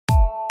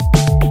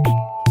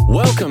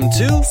Welcome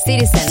to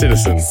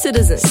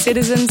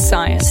Citizen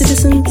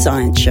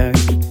Science Show.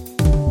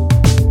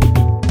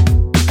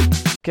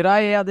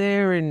 G'day out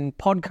there in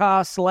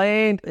podcast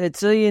land.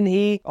 It's Ian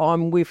here.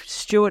 I'm with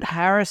Stuart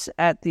Harris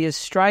at the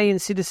Australian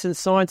Citizen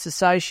Science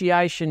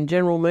Association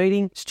General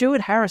Meeting. Stuart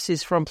Harris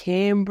is from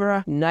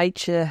Canberra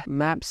Nature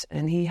Maps,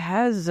 and he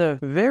has a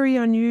very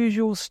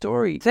unusual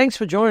story. Thanks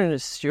for joining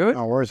us, Stuart.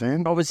 No worries,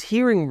 Ian. I was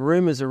hearing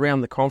rumours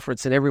around the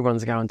conference and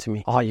everyone's going to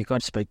me, you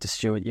got to speak to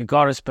Stuart. You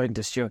got to speak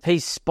to Stuart.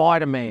 He's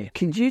Spider-Man.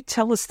 Can you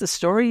tell us the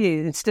story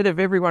instead of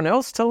everyone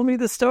else telling me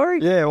the story?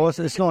 Yeah, well,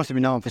 it's nice to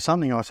be known for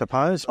something, I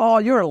suppose. Oh,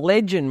 you're a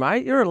legend,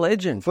 mate. You're a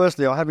legend.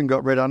 Firstly, I haven't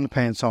got red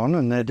underpants on,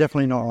 and they're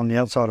definitely not on the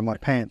outside of my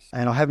pants.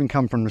 And I haven't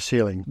come from the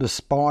ceiling. The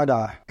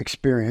spider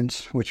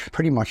experience, which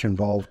pretty much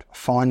involved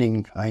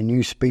finding a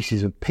new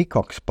species of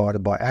peacock spider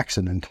by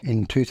accident.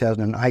 In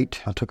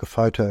 2008, I took a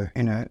photo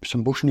in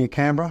some bush near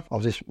Canberra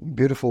of this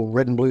beautiful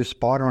red and blue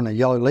spider on a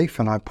yellow leaf,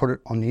 and I put it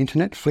on the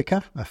internet,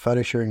 Flickr, a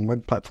photo sharing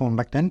web platform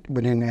back then.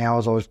 Within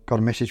hours, I got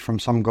a message from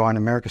some guy in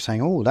America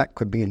saying, "Oh, that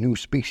could be a new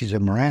species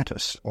of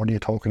Maratus." What are you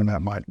talking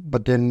about, mate?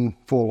 But then,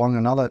 before long,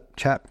 another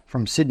chap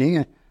from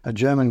Sydney, a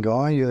German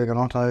guy, Dr. Jürgen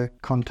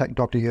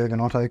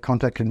Otto,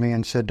 contacted me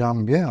and said,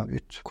 yeah,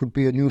 it could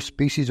be a new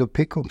species of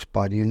peacock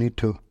spider. You need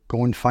to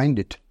go and find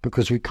it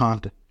because we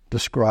can't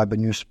describe a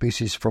new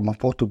species from a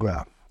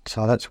photograph.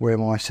 So that's where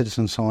my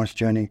citizen science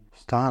journey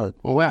started.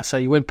 Well, wow, so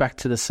you went back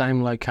to the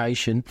same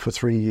location. For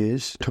 3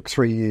 years. Took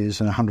 3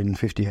 years and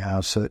 150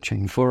 hours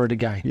searching. For it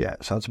again. Yeah,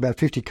 so it's about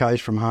 50 k's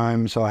from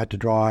home, so I had to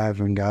drive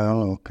and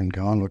go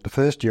and look. The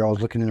first year I was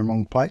looking in the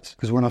wrong place,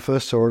 because when I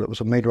first saw it, it was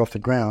a metre off the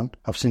ground.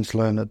 I've since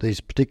learned that these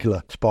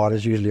particular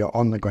spiders usually are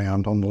on the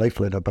ground, on the leaf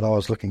litter, but I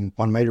was looking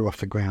 1 metre off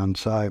the ground.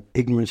 So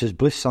ignorance is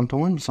bliss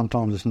sometimes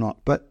it's not.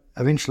 But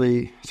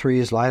eventually, 3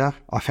 years later,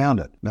 I found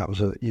it. That was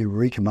a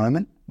eureka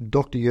moment.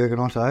 Dr. Jürgen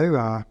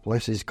Otto,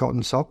 bless his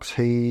cotton socks,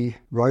 he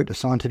wrote a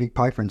scientific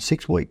paper in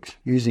 6 weeks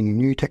using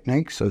new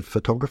techniques of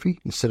photography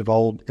instead of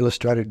old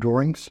illustrated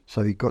drawings.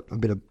 So he got a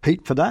bit of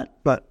heat for that,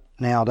 but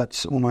now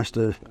that's almost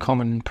a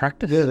common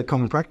practice. Yeah, the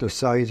common practice.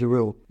 So he's a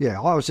real,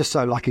 I was just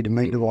so lucky to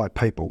meet the right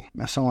people.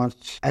 Now,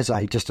 science, as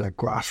just a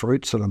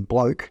grassroots sort of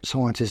bloke,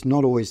 science is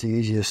not always the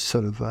easiest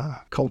sort of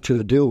culture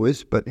to deal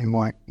with, but in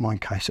my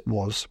case it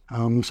was.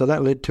 So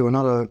that led to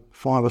another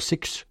 5 or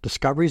 6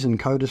 discoveries and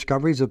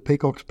co-discoveries of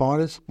peacock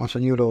spiders. Once I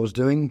knew what I was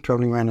doing,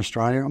 travelling around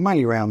Australia,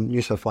 mainly around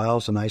New South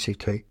Wales and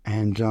ACT.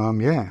 And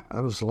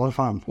that was a lot of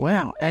fun.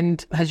 Wow.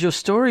 And has your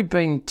story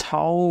been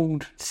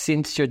told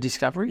since your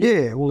discovery?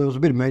 Yeah, well, there was a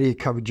bit of media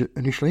coverage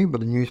initially by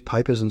the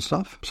newspapers and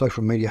stuff.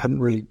 Social media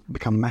hadn't really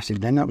become massive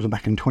then. That was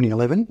back in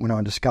 2011 when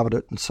I discovered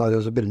it. And so there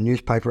was a bit of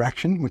newspaper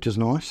action, which is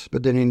nice.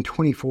 But then in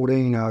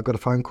 2014, I got a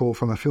phone call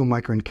from a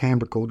filmmaker in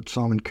Canberra called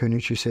Simon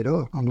Kunich, who said,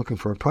 I'm looking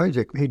for a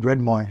project. He'd read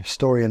my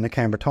story in the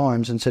Canberra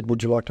Times and said,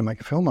 would you like to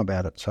make a film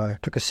about it? So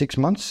it took us 6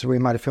 months. We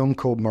made a film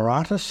called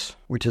Maratus,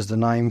 which is the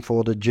name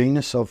for the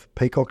genus of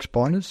peacock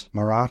spiders.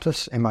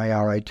 Maratus,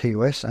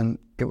 Maratus, and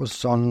it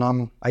was on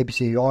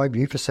ABC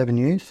iView for 7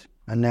 years.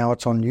 And now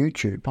it's on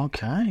YouTube.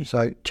 Okay.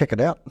 So check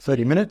it out.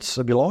 30 minutes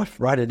of your life,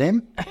 rated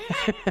M.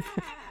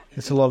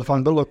 It's a lot of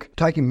fun. But look,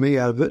 taking me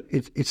out of it,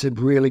 it's a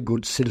really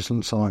good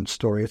citizen science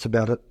story. It's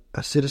about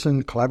a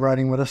citizen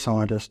collaborating with a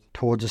scientist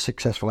towards a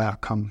successful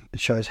outcome. It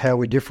shows how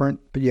we're different,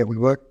 but we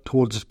work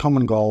towards a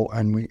common goal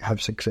and we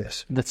have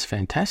success. That's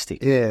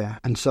fantastic. Yeah,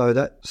 and so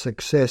that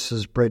success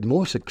has bred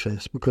more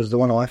success, because the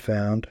one I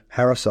found,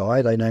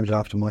 Harrisi, they named it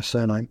after my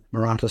surname,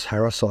 Maratus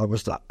Harrisi,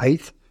 was the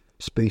 8th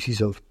species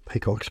of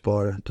peacock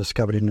spider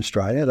discovered in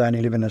Australia. They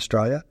only live in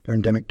Australia. They're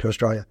endemic to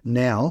Australia.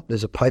 Now,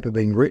 there's a paper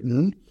being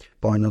written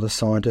by another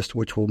scientist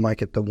which will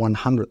make it the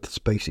 100th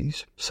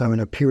species. So in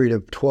a period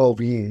of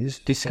 12 years,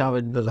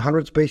 discovered. There's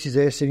 100 species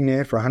there sitting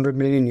there for 100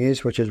 million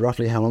years, which is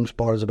roughly how long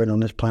spiders have been on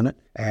this planet,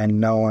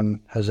 and no one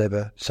has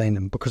ever seen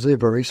them because they're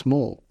very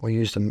small. We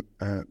use the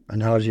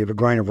analogy of a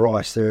grain of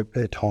rice. They're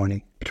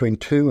tiny. Between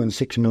 2 and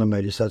 6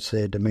 millimetres, that's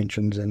their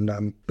dimensions.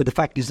 And but the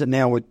fact is that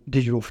now with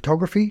digital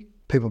photography,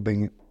 people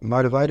being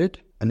motivated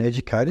and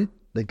educated,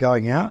 they're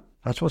going out.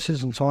 That's what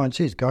citizen science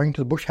is, going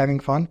to the bush, having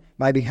fun,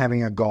 maybe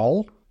having a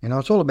goal.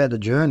 It's all about the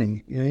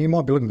journey. You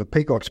might be looking for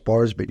peacock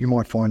spiders, but you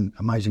might find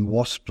amazing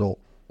wasps or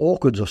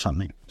orchids or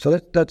something. So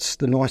that's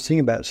the nice thing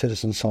about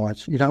citizen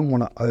science. You don't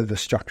want to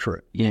overstructure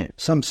it. Yeah.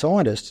 Some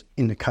scientists,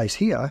 in the case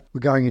here, were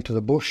going into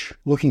the bush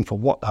looking for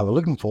what they were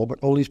looking for, but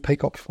all these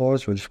peacock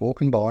spiders were just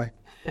walking by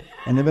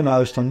and never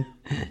noticed them.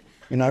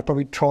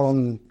 Probably trot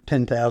on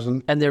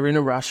 10,000. And they're in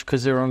a rush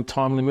because they're on a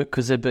time limit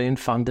because they're being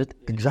funded.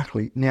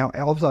 Exactly. Now,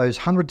 of those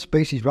 100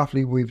 species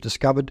roughly we've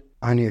discovered,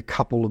 only a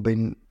couple have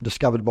been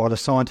discovered by the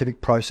scientific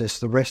process.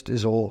 The rest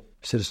is all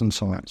citizen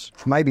science.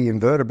 Maybe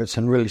invertebrates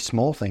and really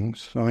small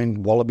things.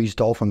 Wallabies,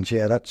 dolphins,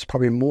 that's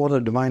probably more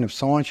the domain of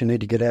science. You need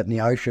to get out in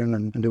the ocean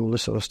and do all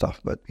this sort of stuff.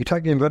 But you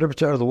take the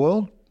invertebrates out of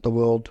the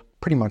world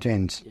pretty much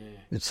ends. Yeah.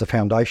 It's the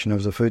foundation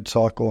of the food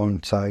cycle.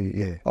 And so,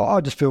 yeah,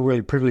 I just feel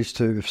really privileged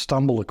to have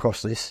stumbled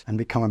across this and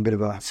become a bit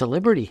of a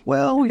celebrity.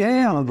 Well,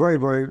 yeah, I'm a very,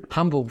 very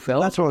humble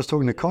fella. That's what I was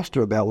talking to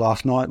Costa about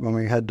last night when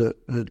we had the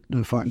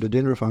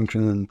dinner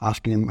function, and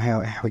asking him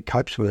how he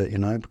copes with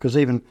it, because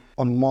even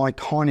on my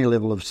tiny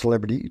level of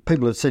celebrity,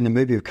 people that have seen the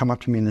movie have come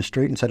up to me in the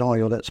street and said, "Oh,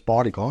 you're that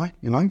Spider guy,"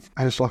 and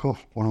it's like, "Oh,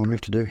 what am I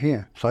meant to do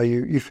here?" So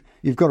you've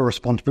got a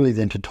responsibility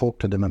then to talk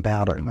to them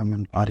about it. I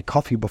mean, I had a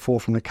coffee before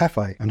from the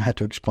cafe and had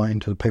to explain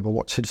to the people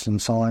what citizen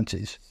science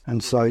is.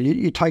 And so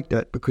you take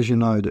that because you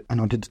know that, and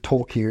I did the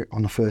talk here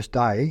on the first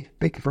day,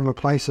 speaking from a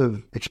place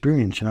of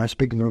experience,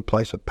 speaking from a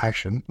place of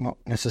passion, not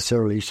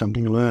necessarily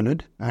something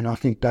learned. And I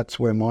think that's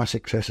where my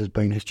success has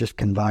been, is just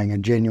conveying a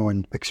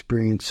genuine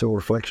experience or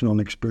reflection on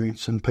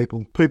experience, and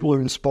people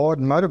are inspired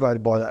and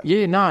motivated by that.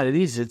 Yeah, no, it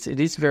is. It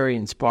is very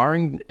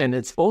inspiring, and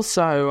it's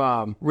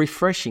also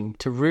refreshing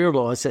to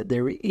realise that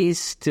there is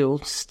still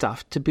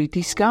stuff to be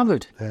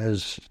discovered.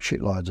 There's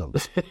shitloads of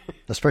it,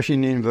 especially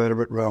in the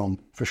invertebrate realm,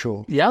 for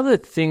sure. The other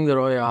thing that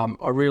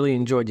I really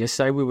enjoyed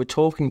yesterday, we were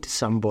talking to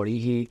somebody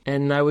here,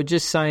 and they were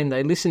just saying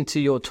they listened to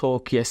your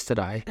talk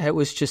yesterday. It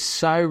was just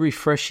so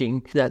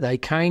refreshing that they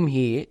came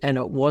here, and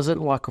it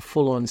wasn't like a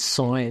full-on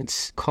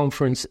science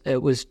conference.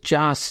 It was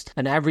just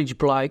an average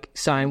bloke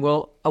saying,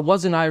 "Well, I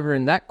wasn't over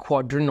in that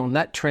quadrant on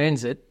that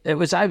transit. It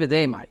was over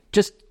there, mate.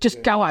 Just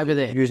go over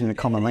there." Using a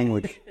common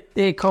language.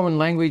 Yeah, common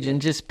language,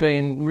 and just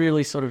being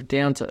really sort of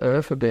down to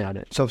earth about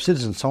it. So if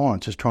citizen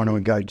science is trying to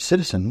engage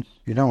citizens,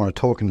 you don't want to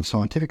talk in the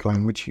scientific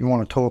language. You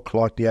want to talk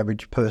like the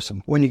average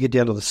person. When you get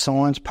down to the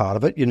science part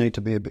of it, you need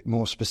to be a bit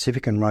more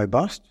specific and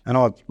robust. And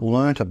I've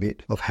learnt a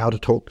bit of how to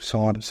talk to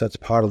scientists. That's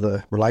part of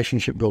the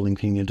relationship building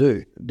thing you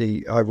do.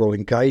 The overall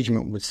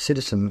engagement with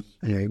citizens,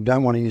 you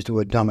don't want to use the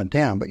word dumb it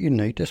down, but you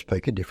need to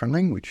speak a different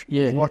language.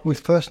 Yeah. Like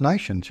with First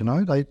Nations,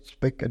 they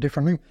speak a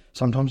different language.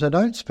 Sometimes they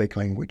don't speak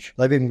language.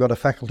 They've even got a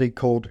faculty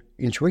called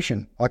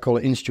intuition. I call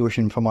it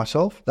intuition for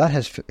myself. That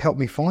has helped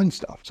me find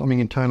stuff. Something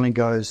internally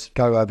goes,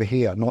 go over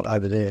here, not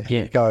over there.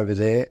 Yeah. Go over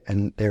there,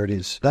 and there it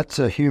is. That's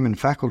a human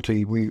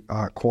faculty we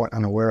are quite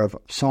unaware of.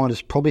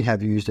 Scientists probably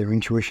have used their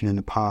intuition in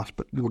the past,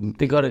 but wouldn't.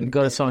 They got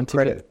a scientific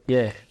credit.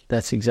 Yeah,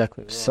 that's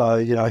exactly right. So,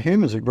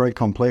 humans are very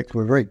complex.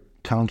 We're very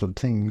talented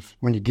things.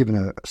 When you're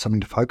given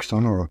something to focus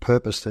on or a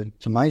purpose, then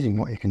it's amazing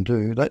what you can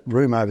do. That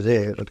room over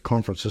there at the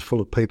conference is full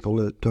of people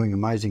that are doing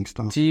amazing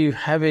stuff. Do you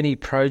have any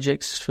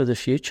projects for the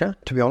future?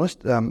 To be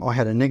honest, I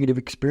had a negative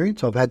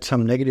experience. I've had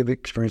some negative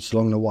experiences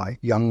along the way.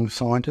 Young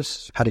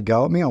scientists had a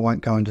go at me. I won't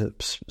go into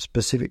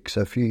specifics.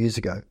 A few years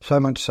ago. So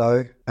much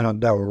so,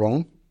 and they were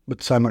wrong,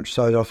 but so much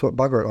so that I thought,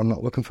 bugger it, I'm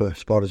not looking for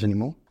spiders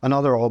anymore.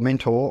 Another old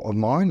mentor of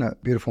mine, a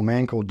beautiful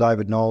man called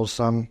David Knowles,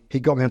 he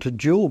got me into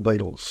jewel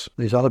beetles,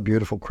 these other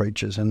beautiful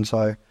creatures. And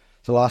so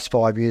the last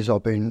 5 years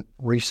I've been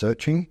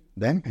researching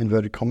them,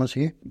 inverted commas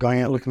here,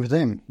 going out looking for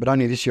them. But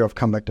only this year I've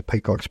come back to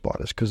peacock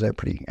spiders because they're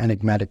pretty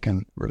enigmatic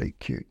and really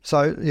cute.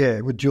 So,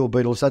 yeah, with jewel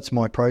beetles, that's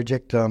my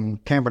project.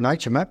 Canberra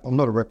Nature Map, I'm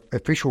not an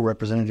official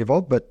representative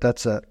of, but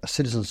that's a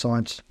citizen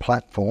science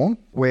platform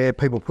where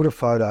people put a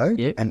photo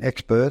and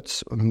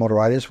experts and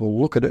moderators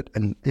will look at it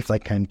and, if they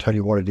can, tell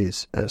you what it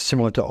is.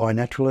 Similar to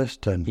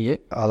iNaturalist and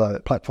other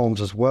platforms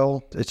as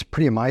well. It's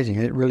pretty amazing.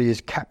 It really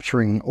is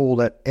capturing all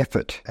that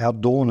effort,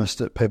 outdoorness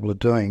that people are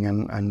doing,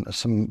 and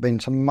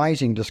been some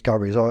amazing discoveries.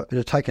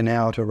 It'll take an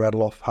hour to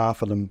rattle off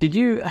half of them. Did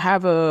you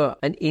have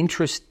an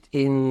interest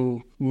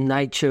in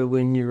nature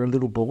when you were a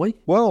little boy?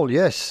 Well,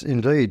 yes,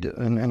 indeed.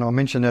 And I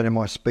mentioned that in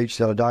my speech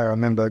the other day. I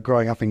remember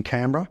growing up in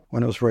Canberra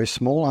when it was very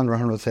small, under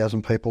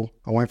 100,000 people.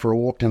 I went for a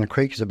walk down the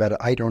creek as about an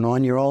 8 or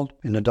 9 year old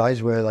in the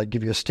days where they'd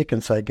give you a stick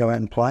and say, go out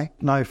and play.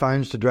 No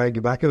phones to drag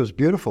you back. It was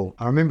beautiful.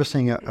 I remember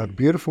seeing a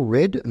beautiful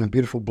red and a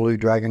beautiful blue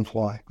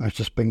dragonfly. I was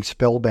just being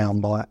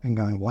spellbound by it and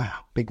going, wow,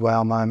 big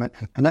wow moment.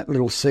 And that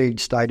little seed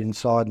stayed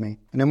inside me.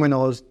 And then when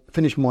I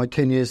finished my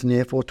 10 years in the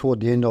Air Force, toward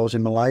the end I was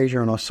in Malaysia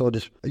and I saw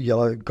this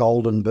yellow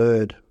golden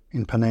bird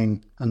in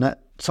Penang, and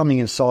that something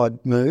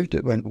inside moved.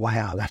 It went,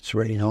 wow, that's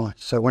really nice.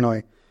 So when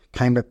I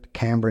came back to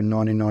Canberra in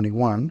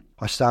 1991,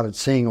 I started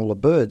seeing all the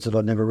birds that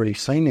I'd never really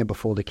seen there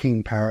before, the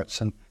king parrots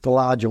and the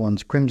larger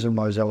ones, crimson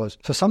rosellas.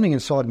 So something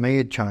inside me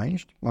had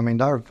changed. I mean,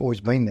 they've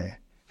always been there.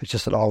 It's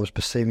just that I was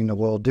perceiving the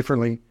world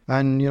differently.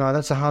 And,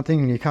 that's a hard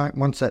thing. You can't,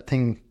 once that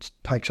thing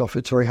takes off,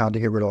 it's very hard to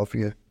get rid of.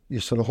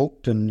 You're sort of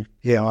hooked, and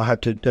I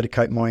have to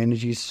dedicate my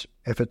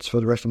efforts for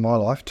the rest of my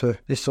life to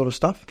this sort of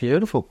stuff.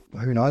 Beautiful.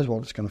 Who knows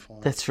what it's going to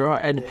find. That's right.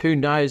 And who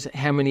knows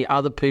how many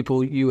other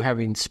people you have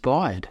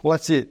inspired. Well,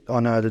 that's it. I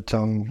know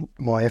that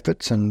my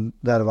efforts and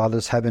that of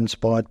others have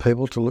inspired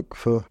people to look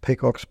for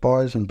peacock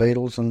spiders and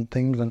beetles and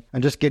things, and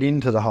just get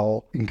into the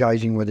whole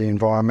engaging with the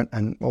environment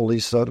and all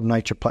these sort of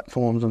nature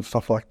platforms and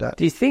stuff like that.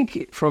 Do you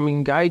think from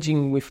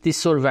engaging with this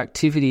sort of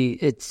activity,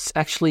 it's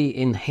actually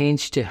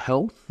enhanced your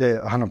health?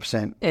 Yeah,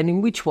 100%. And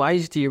in which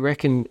ways do you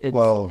reckon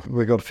Well,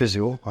 we've got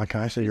physical,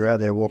 okay, so you're out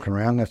there walking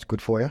around, that's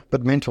good for you.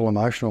 But mental,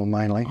 emotional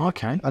mainly.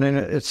 Okay. And then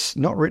it's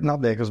not written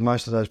up there because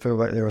most of those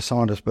people out there are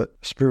scientists, but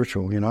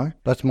spiritual, you know.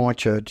 That's my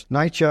church.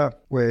 Nature,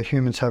 where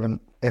humans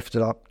haven't effed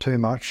it up too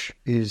much,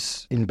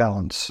 is in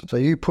balance. So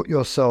you put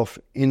yourself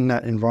in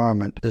that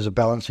environment, there's a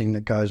balancing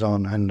that goes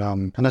on,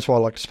 and that's why I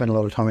like to spend a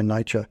lot of time in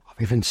nature.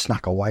 I've even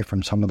snuck away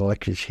from some of the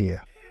lectures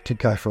here to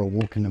go for a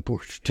walk in the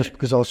bush just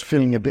because I was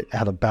feeling a bit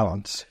out of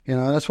balance. You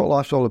know, that's what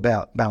life's all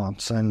about,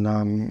 balance. And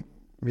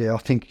I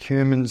think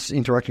humans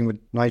interacting with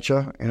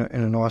nature in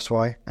a nice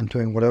way and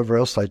doing whatever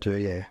else they do,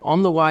 yeah.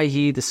 On the way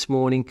here this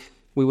morning,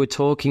 we were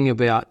talking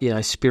about,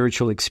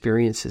 spiritual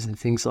experiences and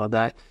things like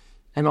that.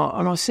 And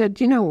I said,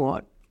 you know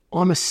what?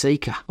 I'm a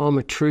seeker. I'm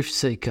a truth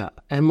seeker.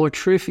 And my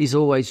truth is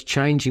always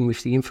changing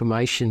with the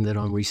information that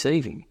I'm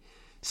receiving.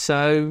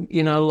 So,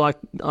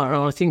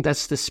 I think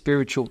that's the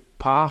spiritual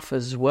path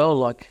as well.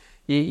 Like,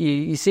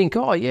 you think,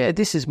 oh, yeah,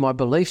 this is my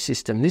belief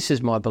system. This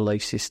is my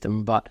belief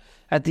system. But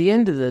at the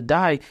end of the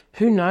day,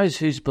 who knows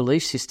whose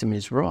belief system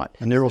is right?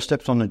 And they're all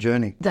steps on the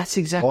journey. That's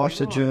exactly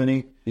Life's right. a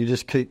journey. You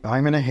just keep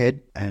aiming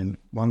ahead and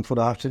one foot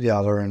after the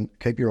other and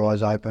keep your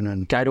eyes open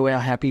and go to our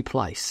happy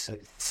place.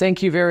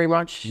 Thank you very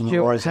much,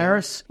 Stuart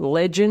Harris,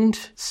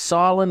 legend,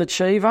 silent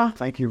achiever.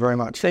 Thank you very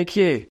much. Thank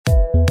you.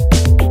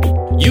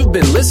 You've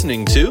been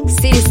listening to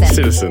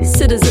Citizen Science.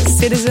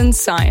 Citizen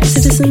Science.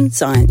 Citizen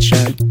Science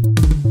Show.